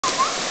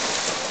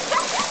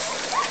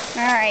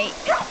All right,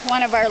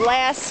 one of our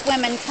last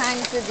swimming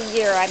times of the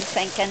year, I'm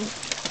thinking.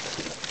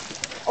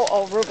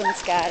 Oh,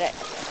 Ruben's got it.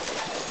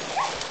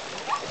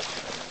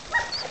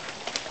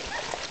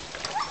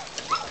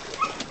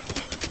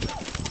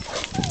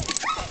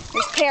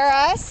 There's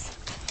Paris,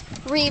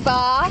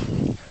 Reba,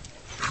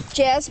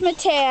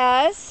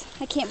 Jazzmatazz.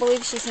 I can't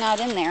believe she's not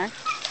in there.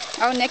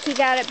 Oh, Nikki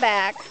got it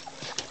back.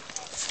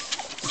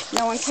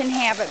 No one can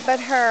have it but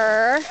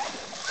her.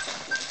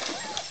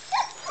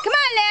 Come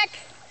on, Nick!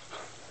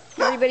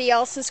 Everybody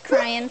else is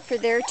crying for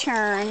their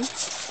turn.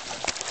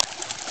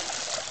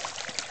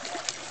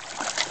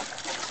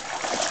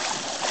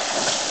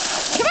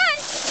 Come on!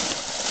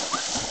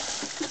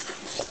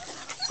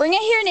 Bring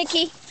it here,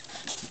 Nikki.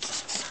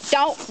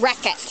 Don't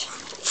wreck it.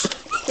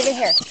 Give it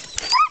here.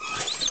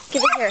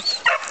 Give it here.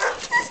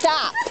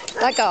 Stop.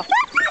 Let go.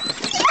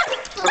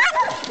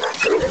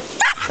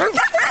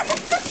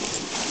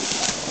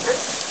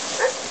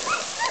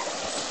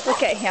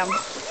 Look at him.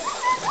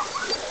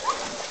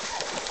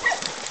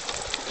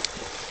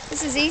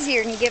 This is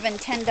easier than giving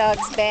 10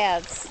 dogs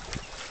baths.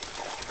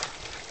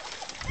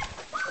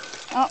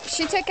 Oh,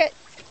 she took it.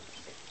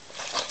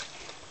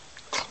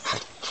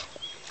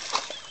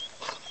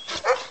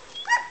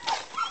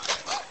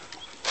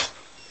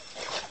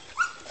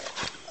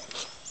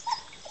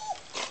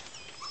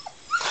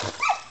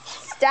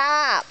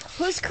 Stop!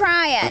 Who's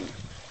crying?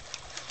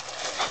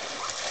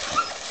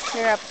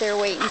 They're up there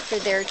waiting for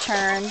their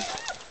turn.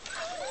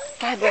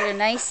 God, what a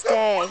nice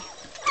day.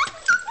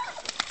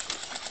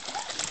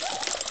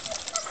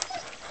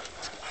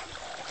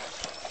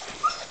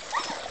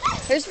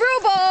 There's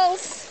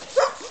Rubles.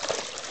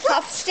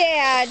 Puff's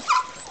dad.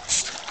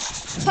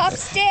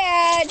 Puff's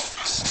dad.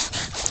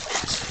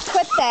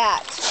 Quit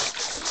that.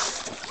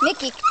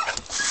 Nikki.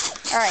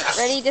 All right,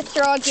 ready to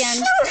throw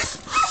again.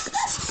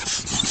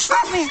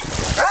 Come here.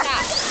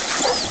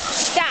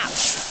 Stop.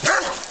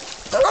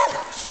 Stop.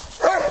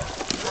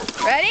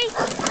 Ready?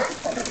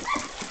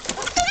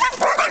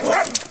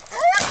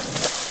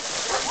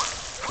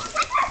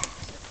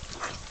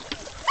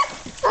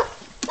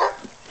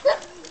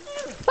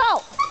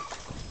 Go.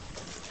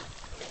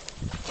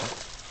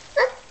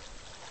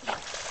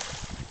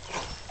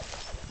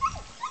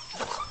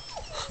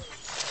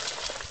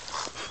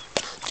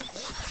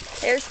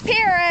 There's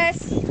Paris.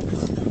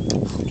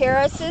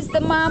 Paris is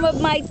the mom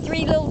of my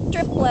 3 little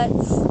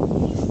triplets.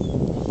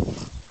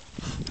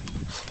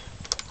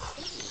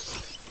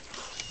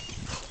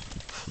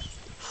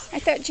 I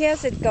thought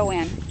Jazz would go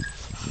in.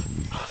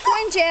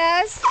 Go in,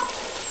 Jazz.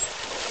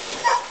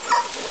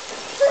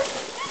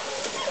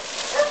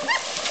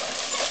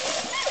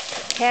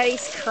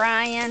 Patty's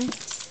crying.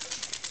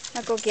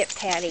 I'll go get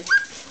Patty.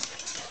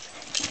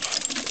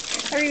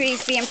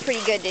 Everybody's being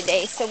pretty good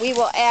today, so we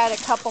will add a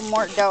couple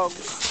more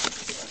dogs.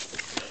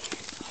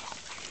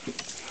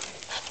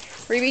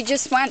 Ruby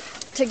just went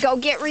to go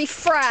get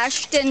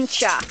refreshed, didn't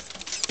ya?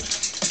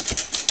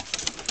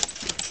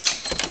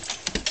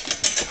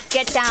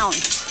 Get down.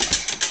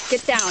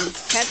 Get down.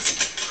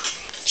 That's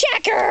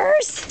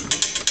Checkers!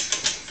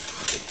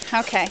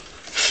 Okay.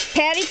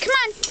 Patty, come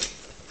on.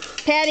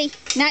 Patty,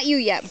 not you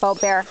yet, Bo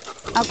Bear.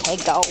 Okay,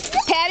 go.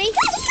 Patty?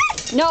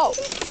 No.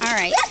 All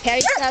right,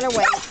 Patty's got to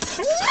wait.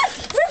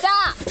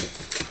 Stop!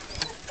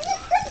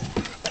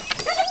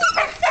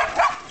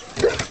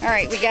 All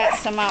right, we got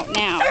some out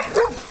now.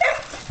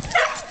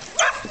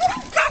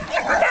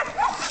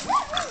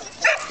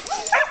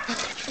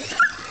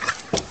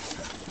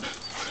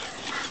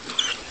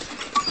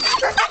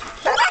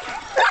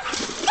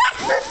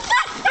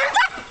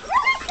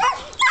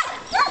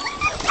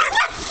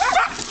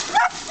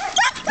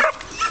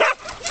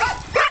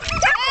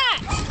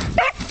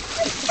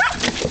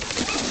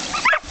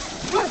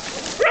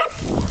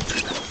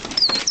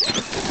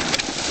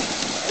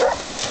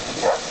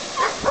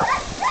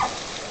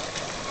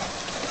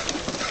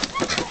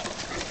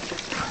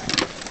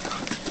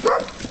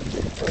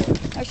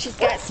 Oh, she's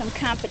got some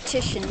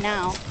competition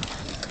now.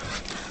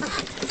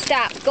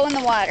 Stop. Go in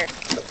the water.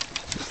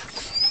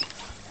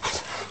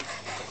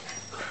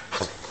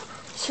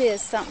 She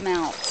is something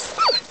else.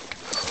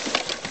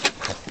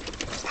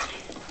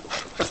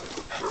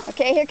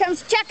 Okay, here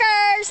comes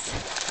Checkers.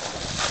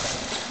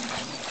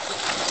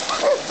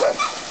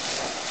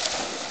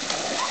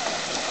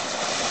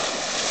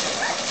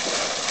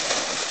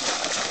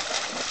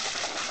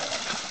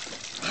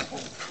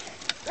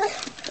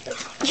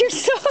 You're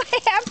so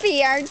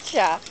happy, aren't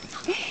you?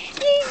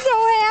 He's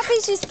so happy.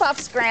 She's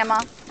Puff's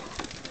grandma.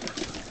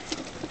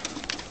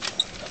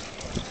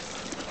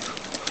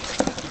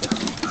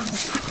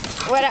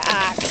 What an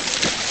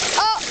ox.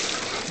 Oh!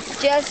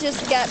 Jazz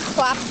just got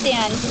plopped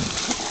in.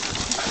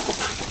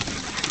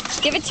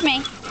 Give it to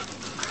me.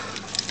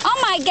 Oh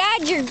my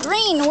God, you're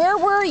green. Where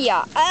were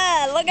you?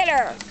 Look at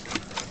her.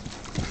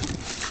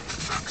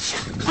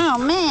 Oh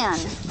man.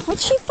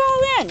 What'd she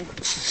fall in?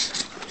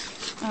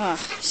 Oh,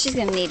 she's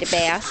gonna need a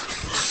bath.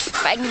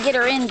 If I can get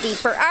her in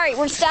deeper. All right,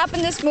 we're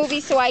stopping this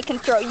movie so I can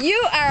throw. You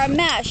are a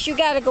mess. You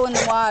gotta go in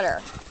the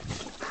water.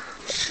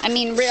 I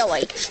mean,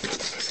 really.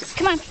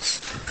 Come on.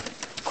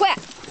 Quit.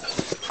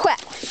 Quit.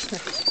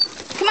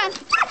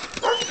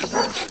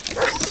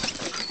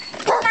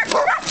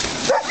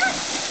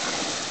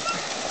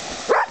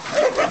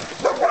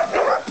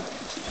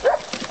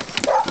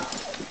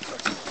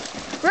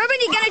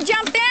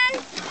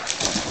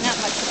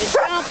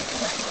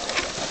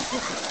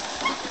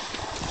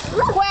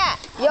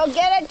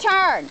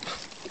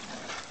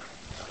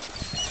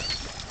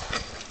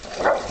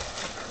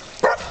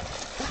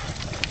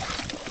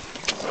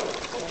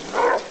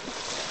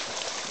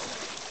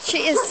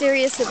 She is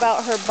serious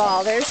about her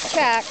ball. There's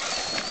Check.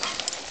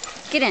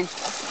 Get in.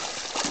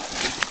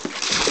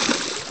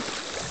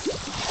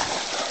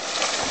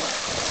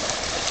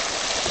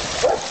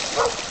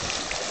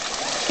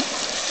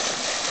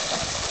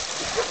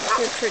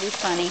 You're pretty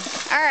funny.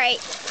 All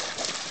right.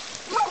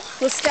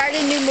 We'll start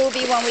a new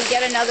movie when we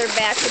get another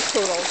batch of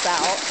poodles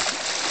out.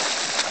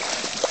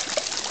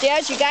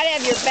 Dad, you gotta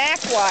have your back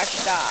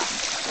washed off.